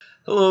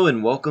Hello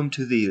and welcome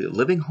to the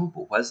Living Hope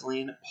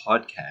Wesleyan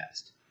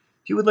podcast.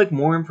 If you would like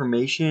more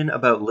information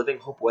about Living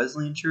Hope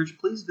Wesleyan Church,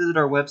 please visit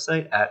our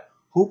website at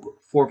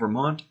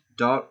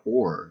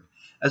hopeforvermont.org.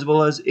 As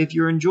well as if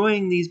you're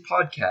enjoying these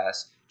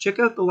podcasts, check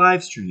out the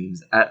live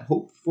streams at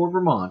Hope for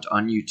Vermont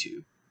on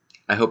YouTube.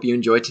 I hope you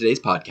enjoy today's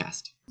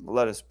podcast.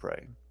 Let us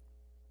pray.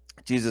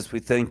 Jesus, we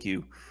thank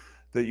you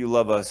that you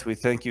love us. We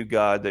thank you,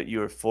 God, that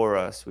you are for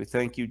us. We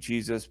thank you,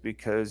 Jesus,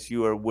 because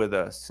you are with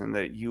us and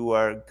that you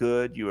are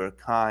good, you are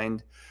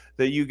kind,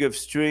 that you give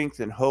strength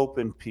and hope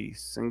and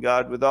peace. And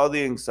God, with all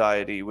the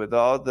anxiety, with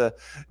all the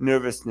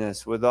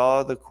nervousness, with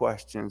all the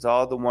questions,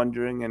 all the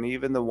wondering, and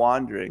even the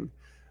wandering,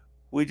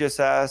 we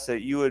just ask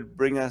that you would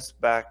bring us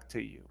back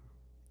to you.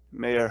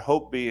 May our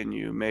hope be in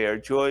you. May our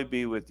joy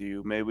be with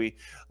you. May we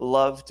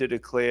love to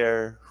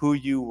declare who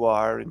you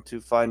are and to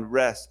find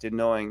rest in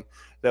knowing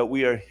that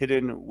we are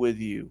hidden with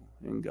you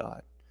in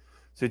God.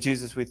 So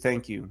Jesus, we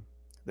thank you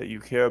that you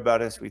care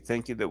about us. We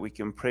thank you that we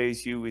can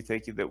praise you. We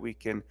thank you that we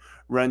can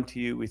run to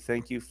you. We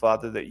thank you,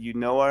 Father, that you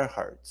know our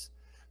hearts.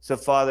 So,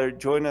 Father,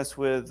 join us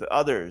with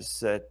others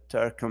that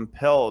are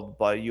compelled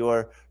by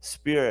your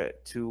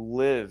Spirit to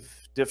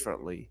live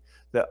differently,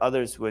 that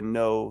others would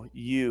know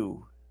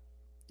you.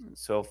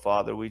 So,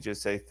 Father, we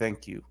just say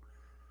thank you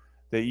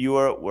that you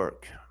are at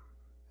work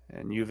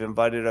and you've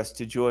invited us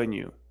to join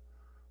you.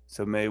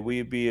 So may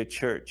we be a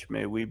church,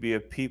 may we be a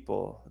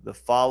people, the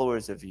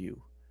followers of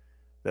you,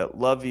 that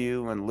love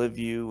you and live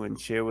you and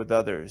share with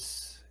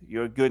others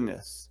your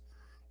goodness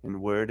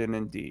in word and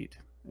in deed.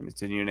 And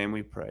it's in your name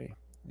we pray.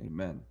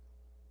 Amen.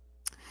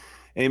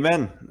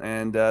 Amen.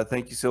 And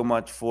thank you so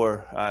much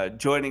for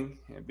joining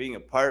and being a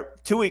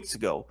part. 2 weeks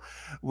ago,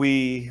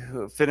 we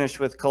finished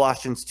with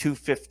Colossians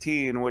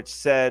 2:15, which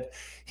said,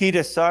 he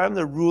disarmed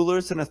the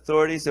rulers and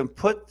authorities and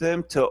put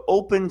them to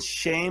open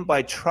shame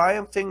by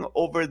triumphing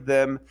over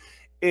them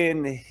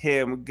in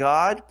him.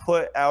 God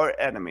put our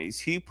enemies,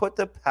 he put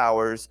the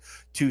powers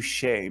to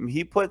shame.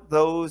 He put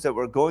those that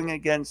were going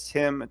against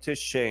him to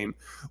shame.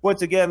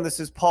 Once again, this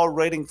is Paul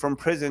writing from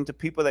prison to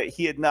people that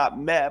he had not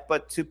met,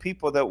 but to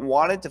people that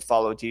wanted to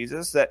follow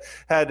Jesus, that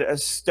had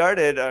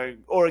started an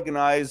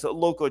organized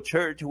local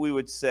church, we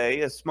would say,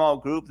 a small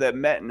group that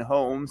met in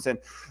homes, and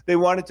they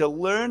wanted to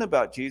learn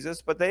about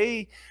Jesus, but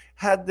they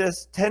had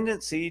this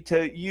tendency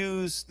to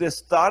use this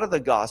thought of the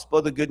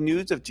gospel, the good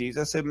news of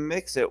Jesus, and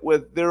mix it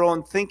with their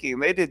own thinking.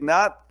 They did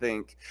not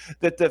think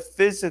that the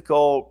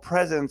physical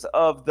presence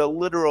of the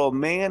literal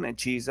man in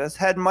Jesus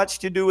had much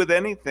to do with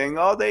anything.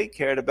 All they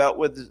cared about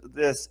was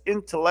this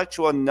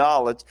intellectual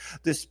knowledge,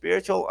 the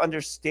spiritual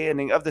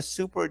understanding of the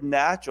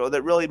supernatural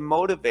that really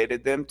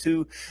motivated them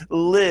to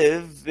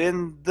live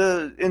in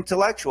the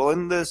intellectual,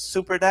 in the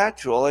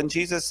supernatural. And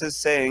Jesus is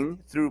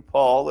saying through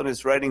Paul and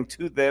is writing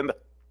to them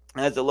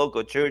as a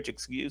local church,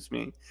 he's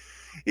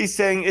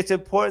saying it's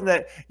important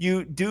that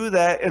you do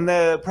that in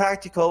the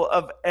practical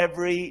of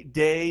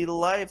everyday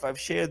life. I've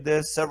shared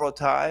this several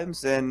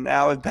times, and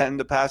now I've been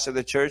the pastor of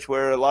the church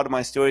where a lot of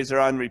my stories are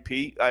on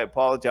repeat. I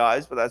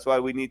apologize, but that's why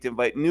we need to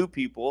invite new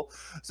people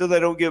so they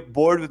don't get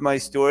bored with my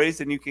stories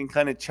and you can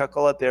kind of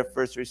chuckle at their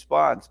first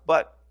response.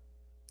 But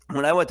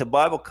when I went to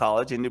Bible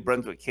college in New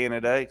Brunswick,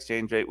 Canada,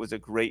 exchange rate was a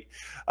great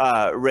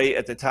rate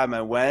at the time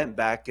I went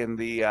back in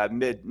the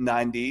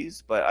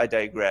mid-90s, but I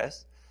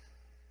digress.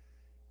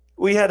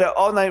 We had an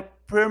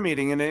all-night prayer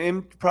meeting, and an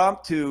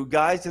impromptu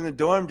guys in the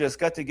dorm just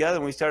got together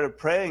and we started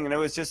praying, and it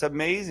was just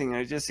amazing.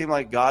 And it just seemed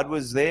like God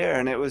was there,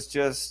 and it was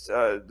just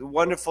a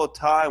wonderful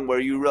time where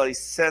you really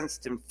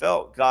sensed and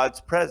felt God's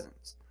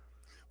presence.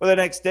 Well, the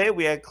next day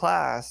we had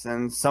class,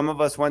 and some of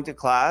us went to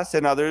class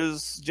and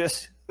others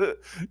just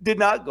did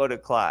not go to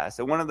class.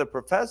 And one of the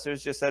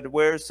professors just said,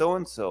 where's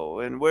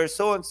so-and-so? And where's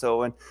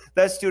so-and-so? And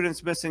that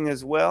student's missing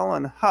as well.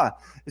 And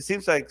it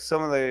seems like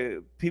some of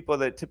the people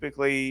that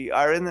typically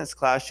are in this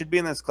class, should be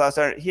in this class,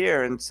 aren't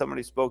here. And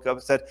somebody spoke up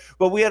and said,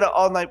 well, we had an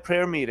all-night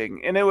prayer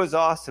meeting and it was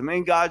awesome.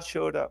 And God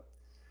showed up.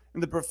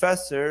 And the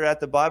professor at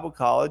the Bible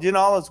college, in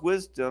all his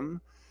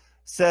wisdom,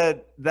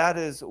 said, that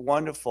is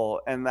wonderful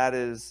and that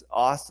is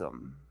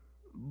awesome.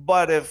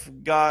 But if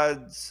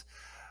God's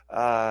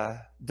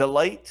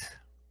delight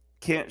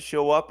can't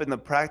show up in the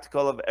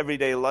practical of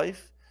everyday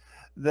life,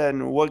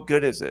 then what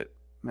good is it?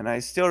 And I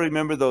still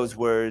remember those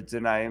words,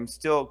 and I am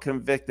still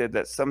convicted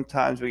that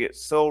sometimes we get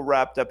so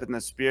wrapped up in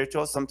the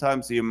spiritual,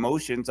 sometimes the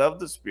emotions of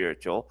the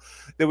spiritual,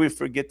 that we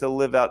forget to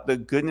live out the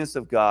goodness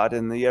of God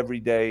in the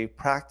everyday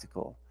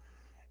practical.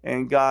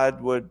 And God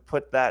would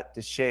put that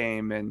to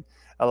shame and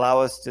allow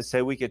us to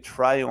say we could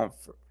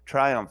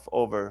triumph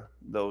over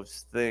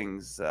those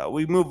things.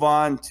 We move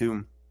on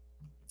to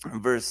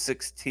verse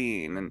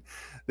 16, and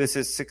this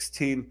is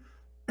 16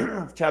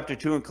 chapter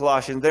 2 in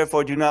Colossians.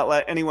 Therefore, do not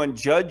let anyone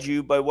judge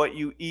you by what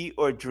you eat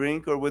or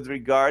drink, or with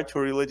regard to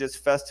a religious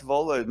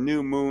festival, a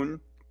new moon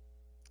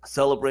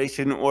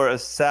celebration, or a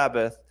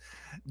Sabbath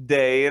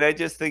day. And I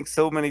just think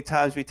so many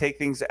times we take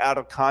things out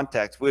of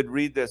context. We'd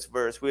read this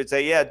verse, we'd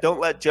say, don't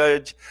let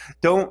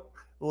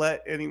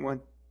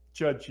anyone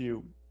judge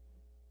you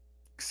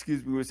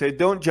would say,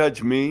 don't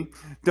judge me.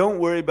 Don't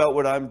worry about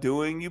what I'm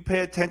doing. You pay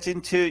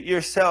attention to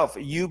yourself.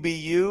 You be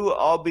you,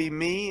 I'll be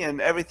me,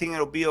 and everything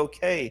will be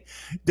okay.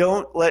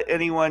 Don't let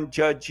anyone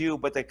judge you.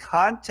 But the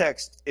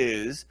context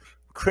is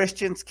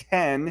Christians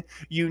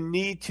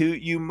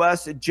you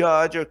must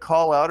judge or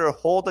call out or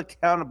hold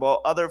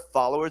accountable other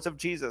followers of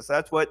Jesus.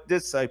 That's what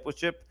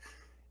discipleship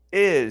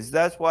is.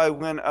 That's why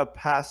when a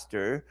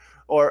pastor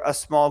or a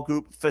small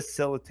group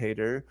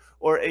facilitator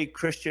or a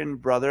Christian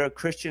brother, a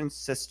Christian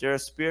sister, a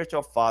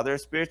spiritual father, a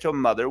spiritual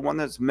mother, one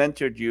that's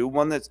mentored you,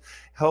 one that's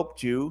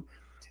helped you,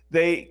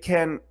 they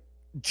can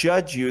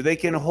judge you, they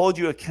can hold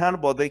you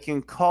accountable, they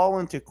can call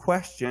into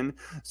question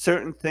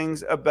certain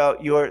things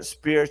about your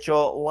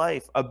spiritual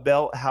life,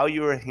 about how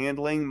you are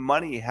handling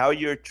money, how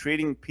you're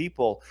treating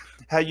people,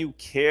 how you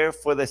care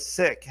for the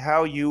sick,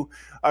 how you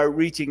are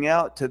reaching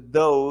out to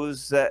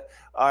those that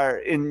are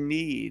in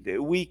need.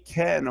 We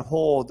can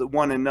hold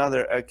one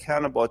another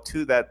accountable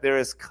to that. There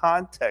is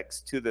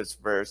context to this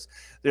verse.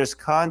 There's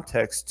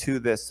context to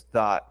this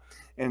thought.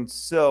 And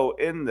so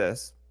in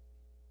this,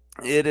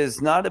 it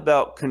is not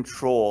about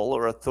control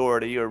or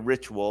authority or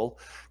ritual,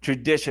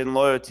 tradition,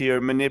 loyalty, or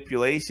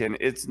manipulation.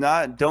 It's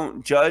not,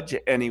 don't judge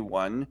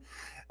anyone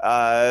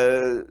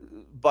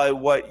by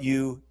what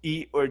you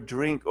eat or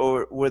drink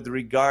or with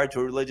regard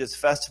to a religious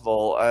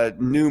festival, a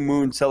new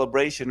moon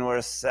celebration, or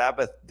a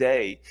Sabbath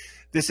day.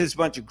 This is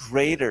much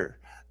greater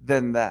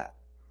than that.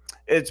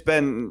 It's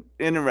been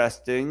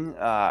interesting.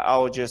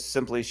 I'll just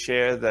simply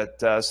share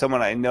that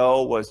someone I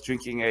know was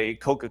drinking a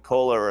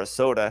Coca-Cola or a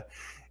soda,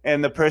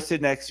 and the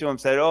person next to him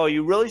said, "Oh,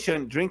 you really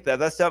shouldn't drink that.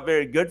 That's not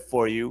very good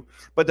for you."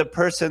 But the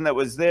person that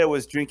was there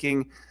was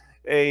drinking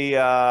a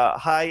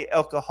high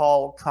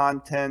alcohol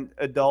content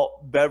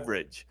adult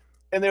beverage.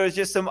 And there was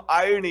just some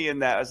irony in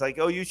that. I was like,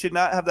 oh, you should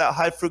not have that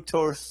high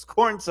fructose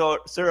corn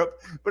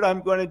syrup, but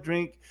I'm going to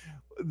drink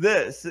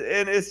this.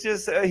 And it's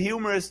just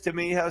humorous to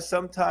me how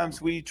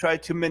sometimes we try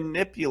to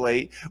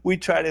manipulate. We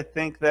try to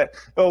think that,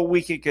 oh,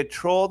 we can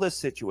control the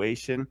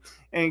situation.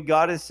 And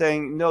God is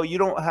saying, no, you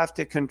don't have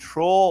to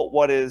control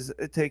what is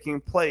taking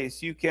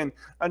place. You can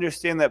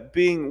understand that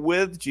being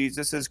with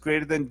Jesus is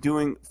greater than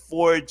doing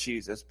for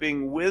Jesus.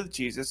 Being with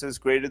Jesus is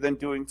greater than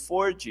doing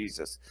for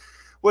Jesus,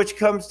 which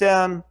comes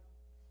down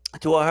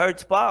to a hard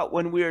spot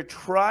when we are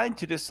trying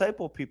to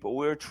disciple people.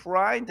 We're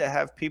trying to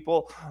have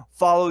people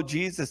follow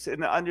Jesus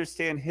and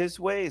understand his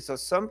ways. So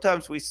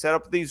sometimes we set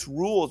up these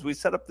rules. We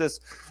set up this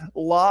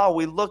law.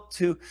 We look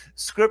to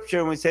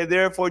scripture and we say,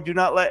 therefore, do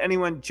not let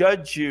anyone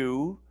judge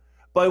you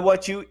by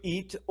what you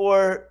eat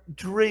or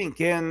drink.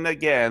 And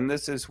again,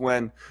 this is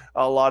when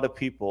a lot of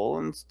people,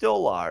 and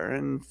still are,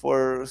 and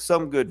for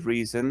some good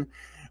reason,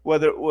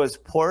 whether it was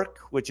pork,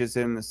 which is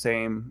in the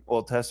same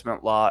Old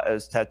Testament law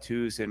as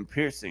tattoos and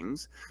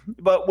piercings,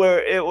 but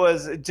where it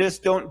was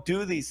just don't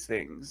do these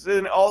things.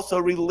 And also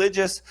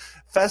religious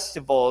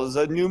festivals,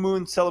 a new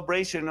moon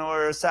celebration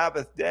or a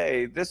Sabbath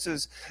day. This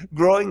is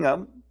growing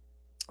up.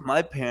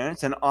 My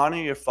parents, and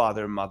honor your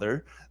father and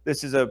mother.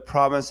 This is a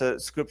promise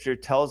that scripture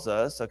tells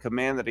us, a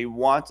command that he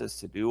wants us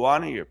to do.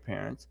 Honor your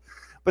parents.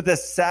 But the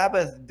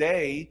Sabbath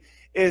day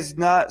is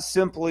not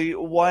simply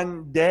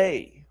one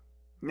day.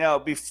 Now,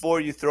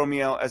 before you throw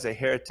me out as a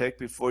heretic,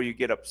 before you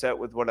get upset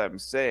with what I'm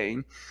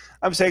saying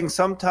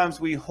sometimes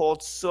we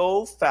hold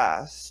so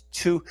fast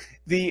to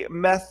the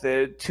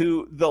method,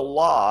 to the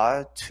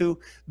law, to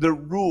the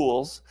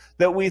rules,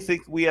 that we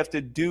think we have to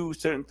do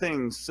certain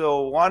things.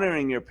 So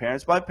honoring your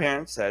parents, my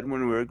parents said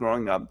when we were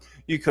growing up,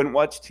 you couldn't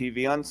watch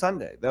TV on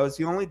Sunday. That was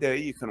the only day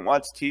you couldn't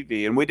watch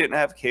TV. And we didn't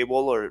have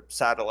cable or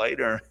satellite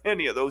or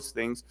any of those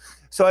things.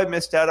 So I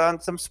missed out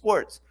on some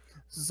sports.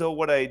 So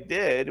what I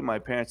did, my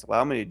parents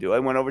allowed me to do, I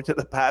went over to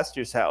the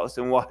pastor's house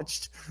and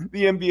watched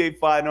the NBA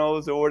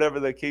finals or whatever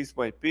the case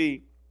might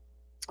be.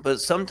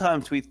 But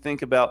sometimes we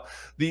think about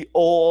the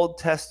Old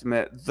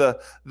Testament, the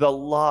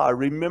law,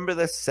 remember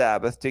the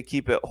Sabbath to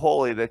keep it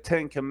holy, the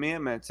 10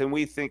 Commandments, and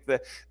we think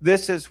that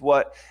this is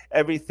what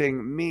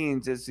everything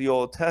means is the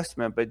Old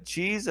Testament, but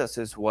Jesus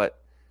is what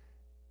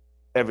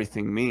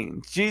everything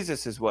means.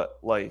 Jesus is what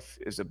life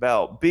is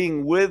about.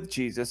 Being with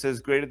Jesus is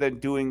greater than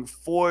doing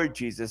for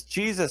Jesus.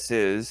 Jesus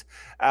is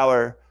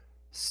our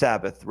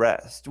Sabbath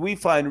rest. We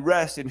find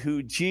rest in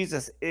who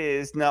Jesus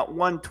is, not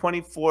one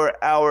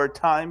 24-hour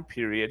time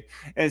period,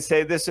 and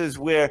say, this is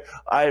where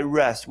I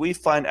rest. We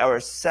find our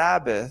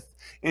Sabbath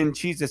in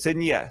Jesus.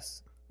 And yes,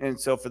 and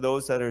so for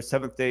those that are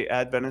Seventh-day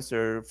Adventists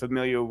or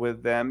familiar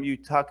with them, you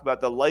talk about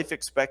the life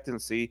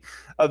expectancy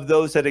of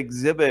those that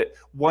exhibit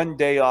one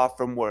day off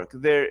from work.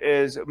 There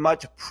is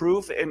much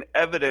proof and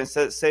evidence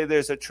that say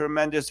there's a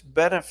tremendous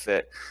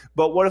benefit.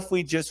 But what if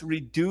we just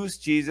reduce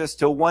Jesus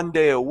to one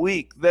day a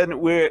week? Then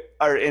we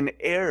are in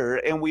error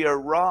and we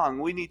are wrong.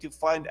 We need to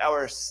find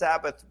our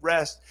Sabbath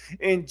rest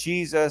in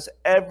Jesus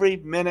every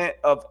minute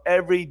of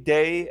every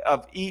day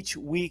of each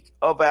week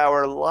of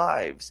our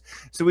lives.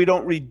 So we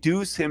don't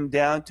reduce him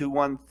down to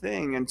one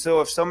thing. And so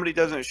if somebody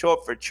doesn't show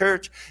up for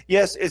church,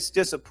 yes, it's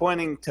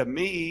disappointing to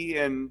me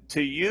and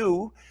to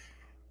you,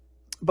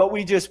 But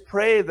we just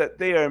pray that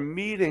they are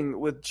meeting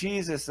with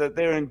Jesus, that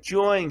they're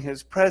enjoying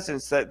his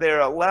presence, that they're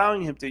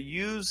allowing him to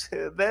use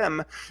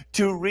them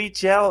to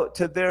reach out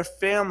to their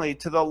family,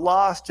 to the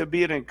lost, to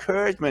be an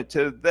encouragement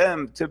to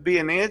them, to be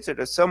an answer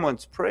to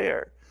someone's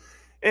prayer.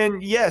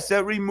 And yes,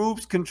 that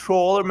removes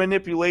control or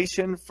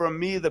manipulation from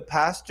me, the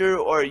pastor,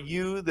 or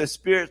you, the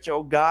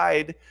spiritual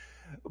guide,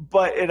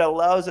 but it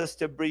allows us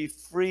to be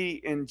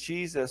free in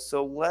Jesus.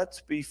 So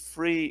let's be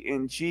free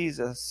in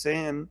Jesus.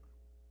 And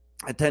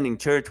attending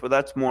church, well,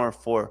 that's more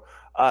for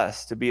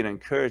us, to be an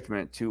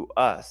encouragement to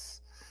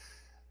us.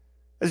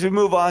 As we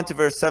move on to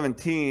verse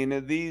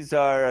 17, these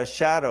are a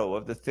shadow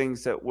of the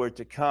things that were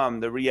to come.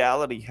 The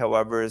reality,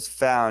 however, is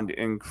found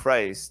in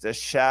Christ, a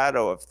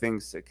shadow of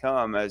things to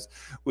come. As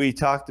we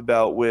talked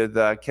about with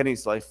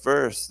Kenny's life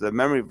verse, the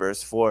memory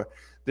verse for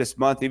this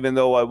month, even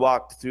though I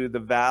walked through the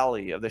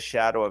valley of the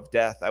shadow of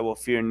death, I will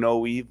fear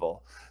no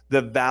evil.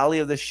 The valley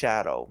of the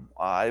shadow.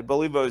 I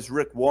believe it was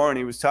Rick Warren.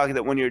 He was talking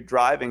that when you're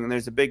driving and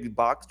there's a big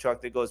box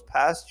truck that goes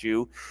past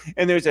you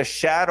and there's a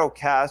shadow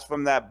cast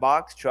from that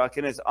box truck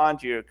and it's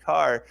onto your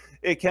car,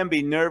 it can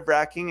be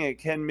nerve-wracking. It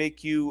can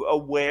make you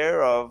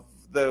aware of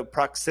the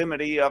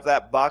proximity of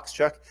that box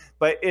truck,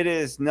 but it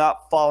is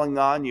not falling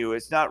on you.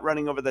 It's not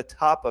running over the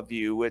top of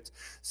you. It's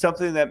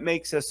something that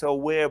makes us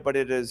aware, but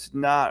it is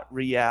not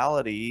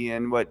reality.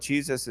 And what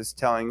Jesus is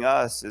telling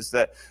us is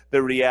that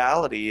the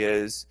reality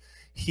is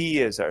he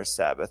is our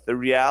Sabbath. The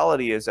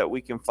reality is that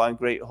we can find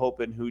great hope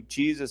in who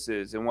Jesus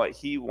is and what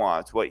he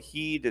wants, what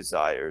he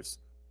desires.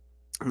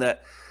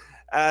 That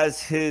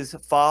as his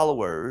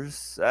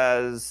followers,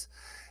 as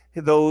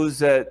those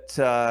that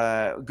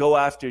go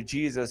after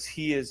Jesus,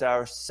 he is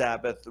our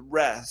Sabbath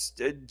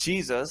rest.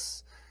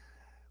 Jesus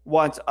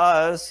wants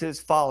us, his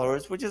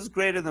followers, which is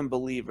greater than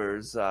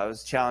believers. I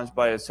was challenged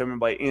by a sermon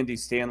by Andy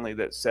Stanley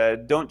that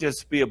said, don't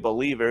just be a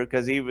believer,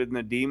 because even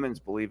the demons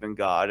believe in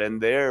God and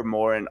they're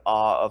more in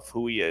awe of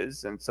who he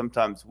is, and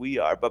sometimes we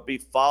are, but be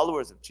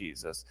followers of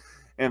Jesus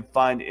and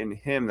find in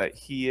him that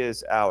he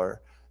is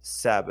our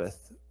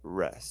Sabbath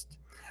rest.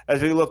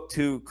 As we look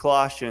to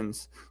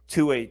Colossians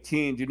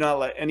 2:18, do not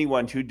let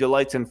anyone who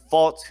delights in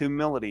false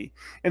humility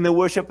in the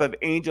worship of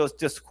angels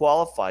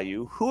disqualify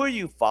you. Who are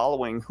you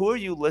following? Who are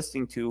you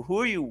listening to?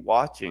 Who are you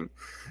watching?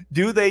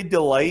 Do they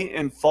delight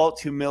in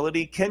false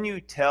humility? Can you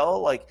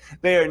tell like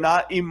they are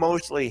not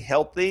emotionally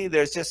healthy?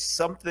 There's just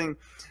something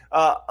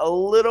a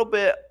little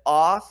bit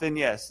off. And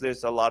yes,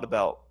 there's a lot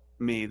about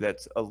me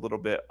that's a little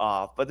bit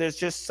off, but there's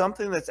just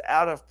something that's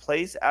out of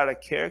place, out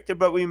of character.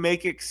 But we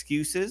make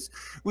excuses.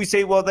 We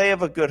say, well, they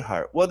have a good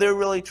heart, well, they're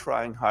really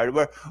trying hard.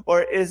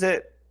 Or is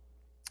it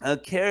a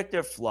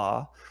character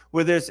flaw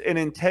where there's an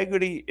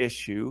integrity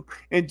issue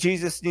and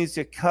Jesus needs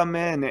to come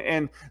in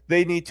and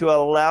they need to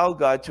allow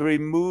God to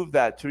remove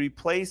that, to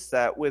replace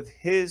that with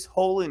his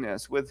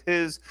holiness, with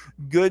his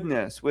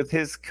goodness, with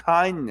his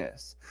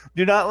kindness?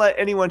 Do not let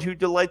anyone who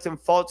delights in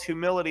false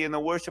humility in the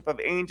worship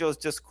of angels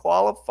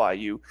disqualify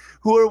you.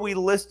 Who are we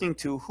listening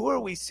to? Who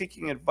are we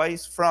seeking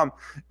advice from?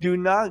 Do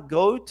not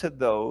go to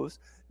those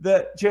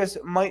that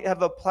just might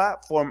have a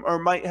platform or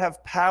might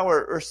have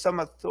power or some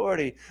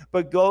authority,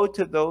 but go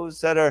to those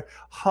that are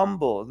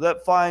humble,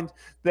 that find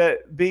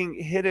that being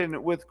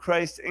hidden with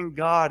Christ in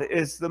God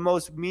is the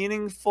most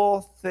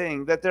meaningful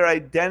thing, that their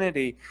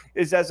identity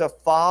is as a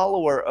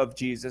follower of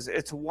Jesus.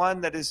 It's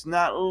one that is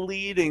not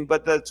leading,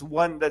 but that's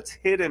one that's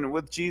hidden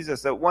with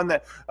Jesus, that one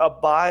that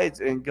abides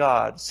in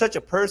God. Such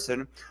a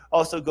person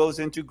also goes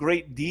into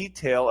great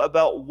detail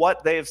about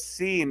what they have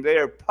seen. They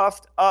are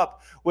puffed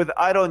up with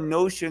idle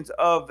notions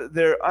of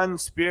their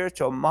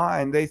unspiritual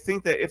mind. They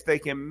think that if they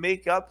can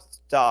make up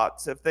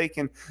thoughts, if they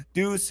can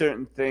do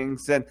certain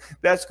things, then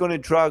that's going to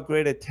draw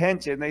great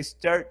attention. They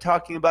start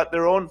talking about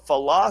their own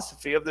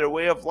philosophy of their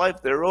way of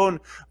life, their own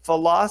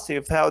philosophy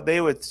of how they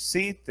would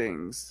see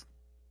things.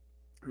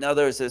 Now,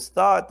 there's this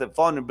thought that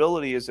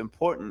vulnerability is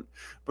important.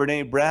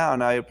 Brene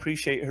Brown, I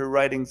appreciate her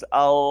writings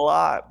a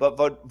lot,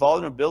 but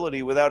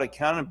vulnerability without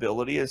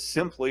accountability is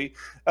simply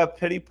a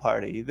pity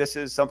party. This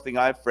is something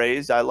I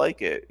phrased. I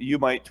like it. You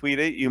might tweet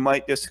it. You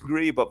might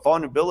disagree, but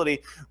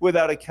vulnerability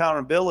without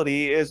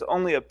accountability is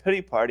only a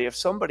pity party. If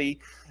somebody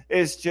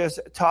is just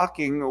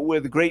talking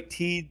with great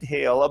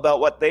detail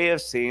about what they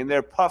have seen,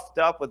 they're puffed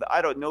up with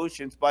idle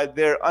notions by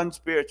their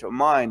unspiritual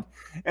mind,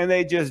 and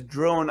they just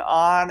drone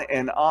on,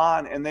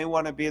 and they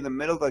want to be in the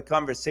middle of the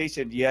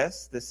conversation.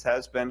 Yes, this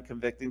has been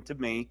convicting to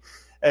me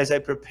as I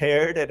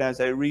prepared and as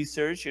I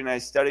researched and I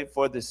studied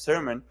for this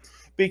sermon,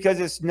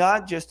 because it's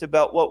not just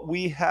about what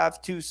we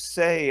have to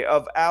say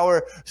of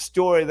our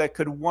story that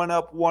could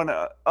one-up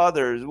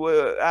others,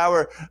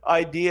 our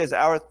ideas,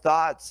 our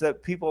thoughts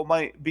that people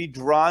might be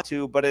drawn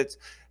to, but it's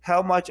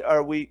how much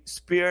are we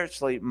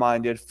spiritually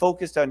minded,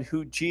 focused on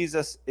who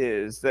Jesus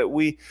is, that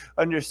we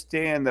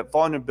understand that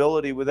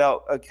vulnerability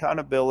without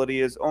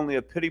accountability is only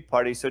a pity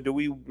party. So do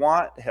we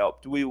want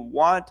help? Do we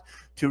want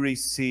to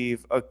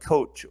receive a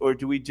coach, or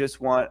do we just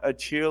want a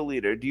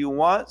cheerleader? Do you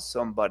want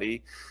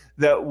somebody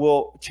that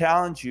will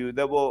challenge you,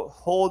 that will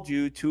hold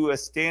you to a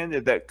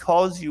standard, that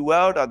calls you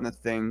out on the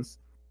things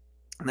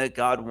that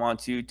God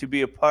wants you to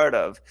be a part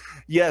of.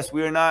 Yes,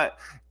 we are not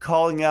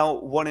calling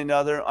out one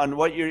another on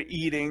what you're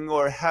eating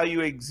or how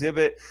you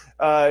exhibit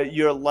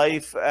your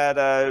life at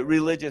a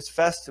religious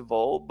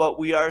festival, but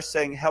we are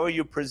saying, how are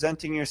you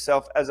presenting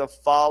yourself as a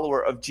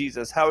follower of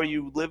Jesus? How are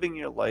you living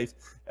your life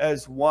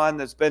as one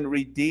that's been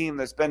redeemed,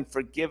 that's been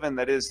forgiven,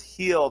 that is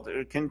healed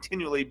or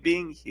continually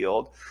being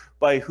healed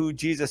by who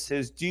Jesus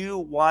is? Do you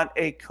want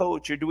a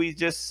coach, or do we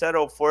just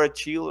settle for a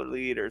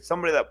cheerleader,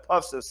 somebody that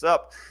puffs us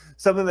up,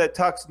 something that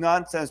talks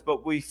nonsense,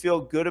 but we feel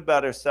good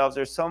about ourselves,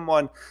 or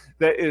someone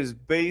that is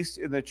based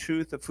in the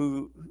truth of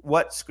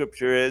what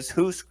Scripture is,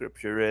 who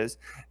Scripture is,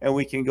 and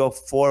we can go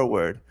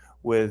forward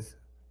with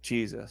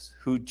Jesus,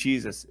 who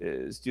Jesus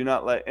is? Do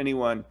not let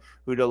anyone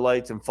who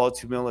delights in false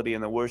humility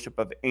and the worship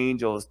of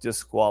angels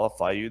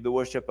disqualify you. The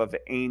worship of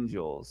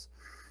angels.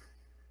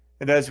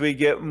 And as we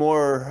get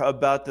more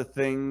about the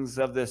things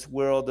of this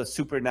world, the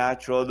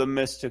supernatural, the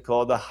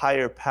mystical, the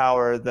higher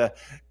power, the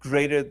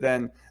greater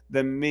than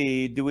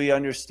me, do we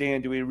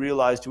understand, do we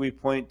realize, do we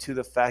point to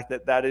the fact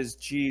that that is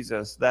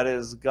Jesus, that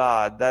is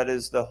God, that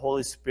is the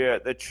Holy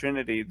Spirit, the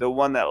Trinity, the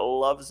one that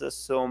loves us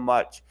so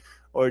much?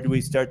 Or do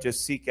we start to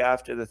seek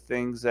after the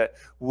things that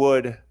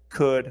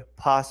could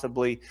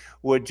possibly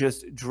would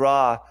just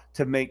draw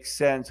to make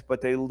sense, but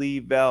they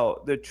leave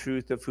out the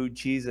truth of who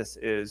Jesus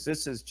is?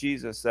 This is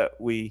Jesus that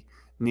we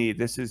need.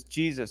 This is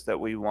Jesus that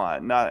we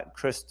want, not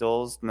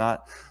crystals,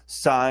 not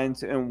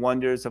signs and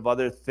wonders of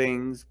other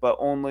things, but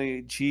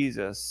only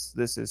Jesus.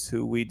 This is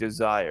who we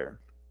desire.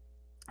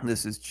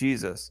 This is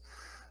Jesus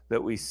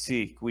that we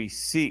seek. We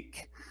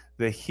seek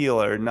the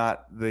healer,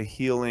 not the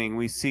healing.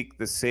 We seek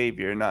the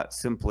Savior, not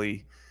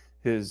simply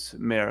his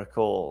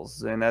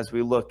miracles. And as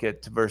we look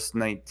at verse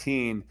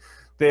 19,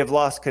 they have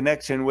lost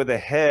connection with the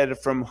head,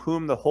 from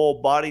whom the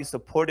whole body,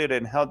 supported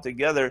and held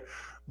together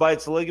by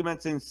its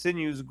ligaments and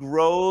sinews,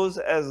 grows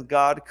as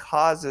God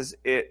causes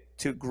it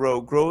to grow.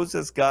 Grows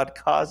as God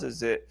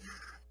causes it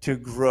to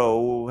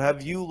grow.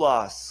 Have you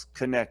lost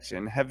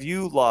connection? Have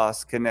you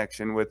lost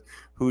connection with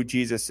who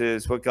Jesus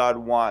is, what God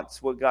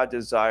wants, what God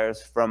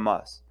desires from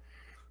us?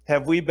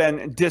 Have we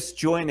been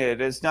disjointed?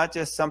 It's not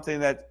just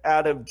something that's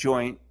out of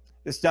joint.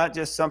 It's not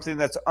just something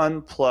that's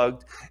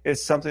unplugged.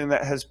 It's something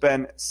that has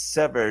been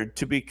severed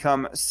to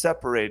become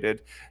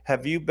separated.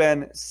 Have you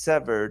been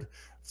severed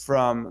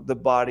from the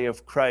body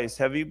of Christ?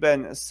 Have you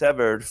been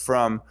severed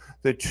from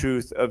the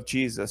truth of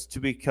Jesus to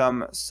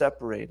become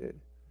separated?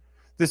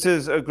 This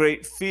is a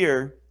great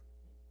fear.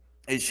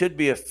 It should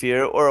be a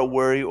fear or a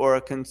worry or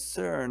a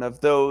concern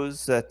of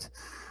those that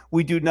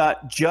we do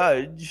not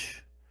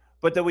judge,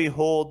 but that we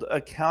hold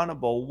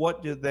accountable.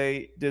 What do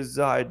they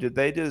desire? Do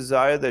they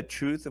desire the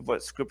truth of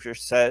what Scripture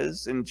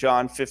says in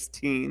John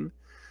 15?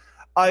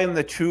 I am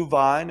the true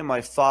vine, and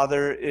my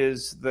Father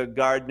is the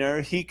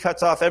gardener. He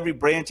cuts off every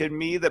branch in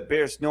me that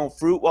bears no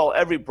fruit, while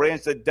every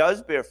branch that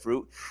does bear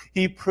fruit,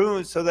 he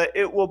prunes so that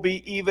it will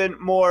be even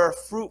more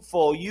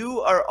fruitful.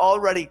 You are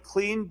already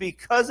clean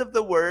because of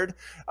the word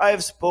I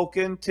have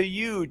spoken to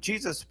you.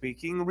 Jesus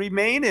speaking,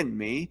 remain in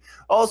me.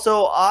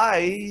 Also,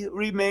 I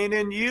remain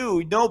in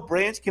you. No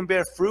branch can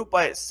bear fruit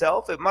by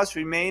itself. It must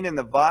remain in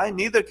the vine.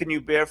 Neither can you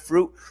bear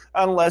fruit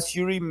unless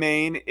you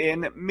remain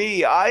in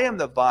me. I am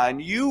the vine.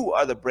 You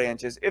are the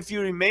branch. If you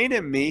remain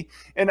in me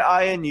and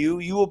I in you,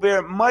 you will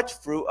bear much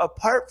fruit.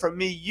 Apart from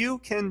me, you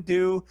can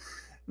do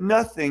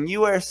nothing.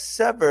 You are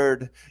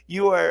severed.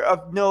 You are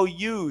of no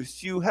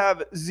use. You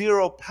have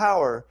zero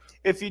power.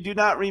 If you do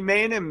not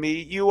remain in me,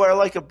 you are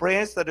like a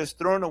branch that is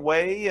thrown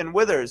away and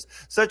withers.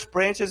 Such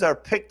branches are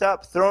picked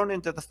up, thrown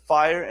into the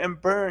fire,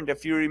 and burned.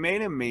 If you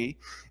remain in me,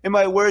 and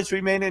my words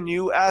remain in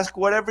you, ask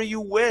whatever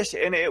you wish,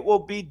 and it will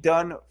be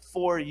done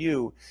for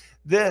you.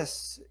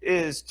 This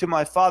is to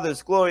my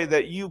Father's glory,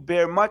 that you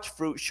bear much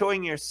fruit,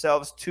 showing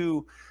yourselves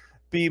to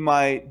be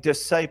my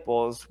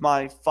disciples,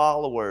 my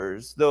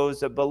followers,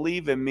 those that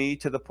believe in me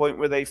to the point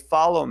where they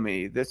follow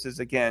me. This is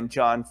again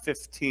John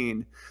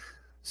 15,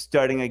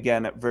 starting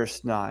again at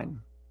verse 9.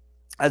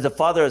 As the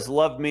Father has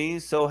loved me,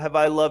 so have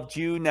I loved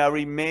you. Now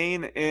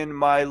remain in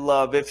my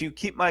love. If you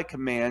keep my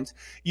commands,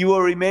 you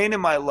will remain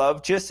in my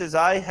love, just as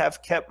I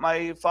have kept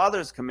my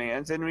Father's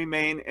commands and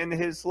remain in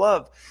his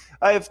love.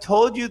 I have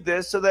told you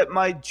this so that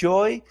my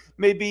joy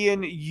may be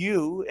in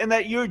you and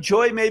that your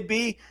joy may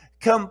be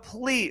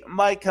complete.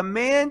 My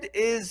command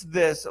is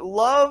this: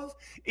 love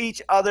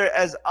each other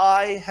as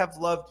I have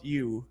loved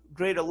you.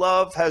 Greater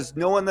love has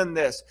no one than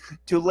this,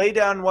 to lay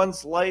down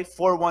one's life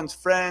for one's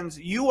friends.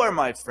 You are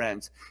my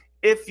friends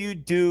if you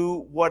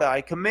do what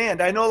I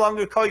command. I no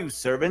longer call you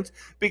servants,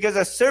 because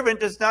a servant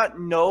does not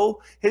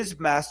know his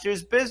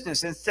master's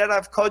business. Instead,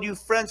 I've called you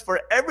friends, for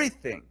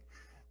everything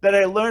that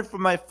I learned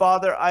from my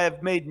Father I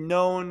have made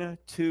known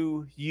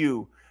to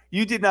you.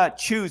 You did not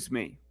choose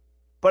me,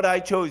 but I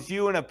chose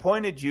you and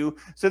appointed you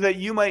so that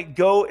you might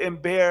go and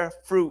bear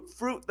fruit,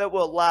 fruit that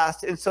will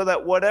last, and so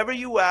that whatever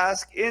you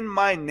ask in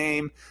my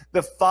name,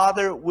 the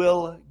Father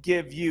will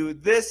give you.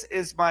 This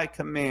is my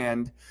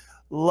command: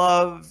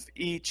 love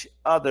each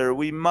other.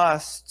 We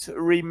must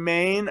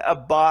remain,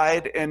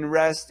 abide, and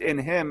rest in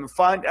him.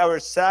 Find our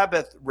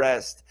Sabbath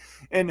rest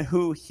in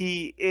who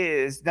he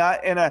is,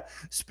 not in a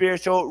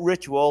spiritual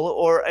ritual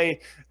or a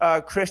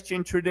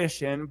Christian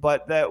tradition,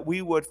 but that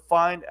we would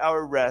find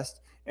our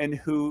rest in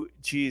who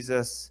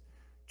Jesus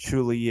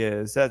truly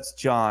is. That's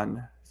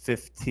John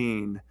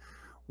 15,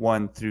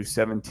 1 through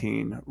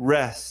 17.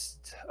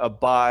 Rest,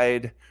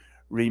 abide,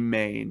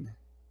 remain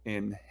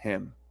in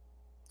him.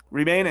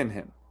 Remain in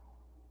him.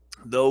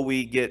 Though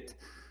we get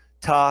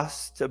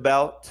tossed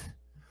about,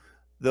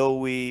 though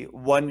we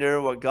wonder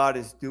what God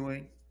is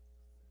doing,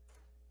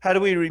 how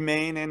do we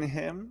remain in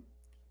him?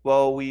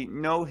 Well, we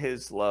know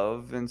his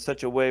love in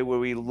such a way where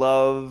we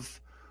love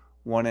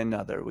one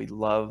another. We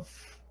love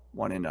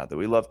one another.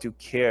 We love to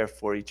care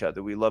for each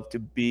other. We love to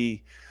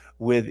be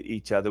with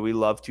each other. We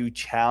love to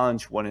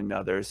challenge one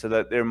another so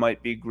that there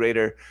might be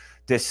greater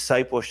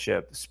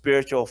discipleship,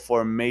 spiritual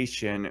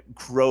formation,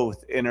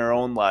 growth in our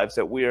own lives,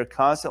 that we are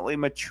constantly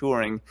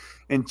maturing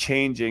and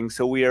changing,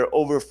 so we are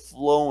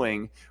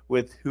overflowing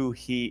with who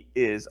he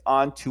is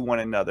onto one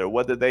another.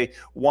 Whether they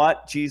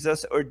want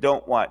Jesus or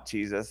don't want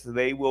Jesus,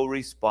 they will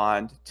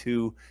respond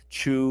to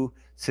true,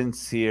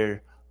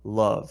 sincere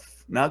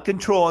love. Not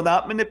control,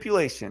 not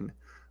manipulation,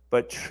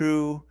 but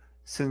true,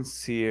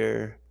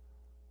 sincere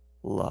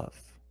love.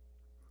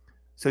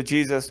 So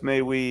Jesus,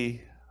 may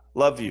we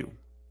love you.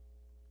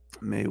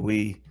 May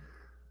we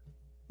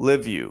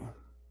live you,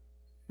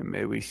 and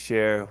may we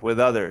share with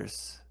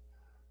others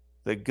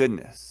the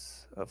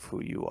goodness of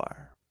who you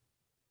are.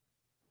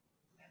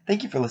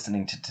 Thank you for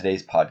listening to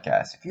today's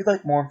podcast. If you'd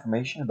like more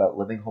information about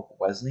Living Hope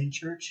Wesleyan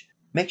Church,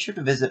 make sure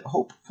to visit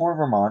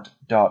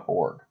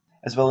hopeforvermont.org,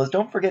 as well as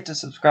don't forget to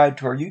subscribe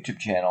to our YouTube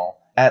channel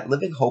at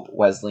Living Hope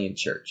Wesleyan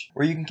Church,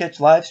 where you can catch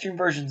live stream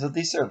versions of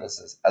these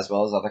services as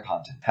well as other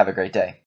content. Have a great day.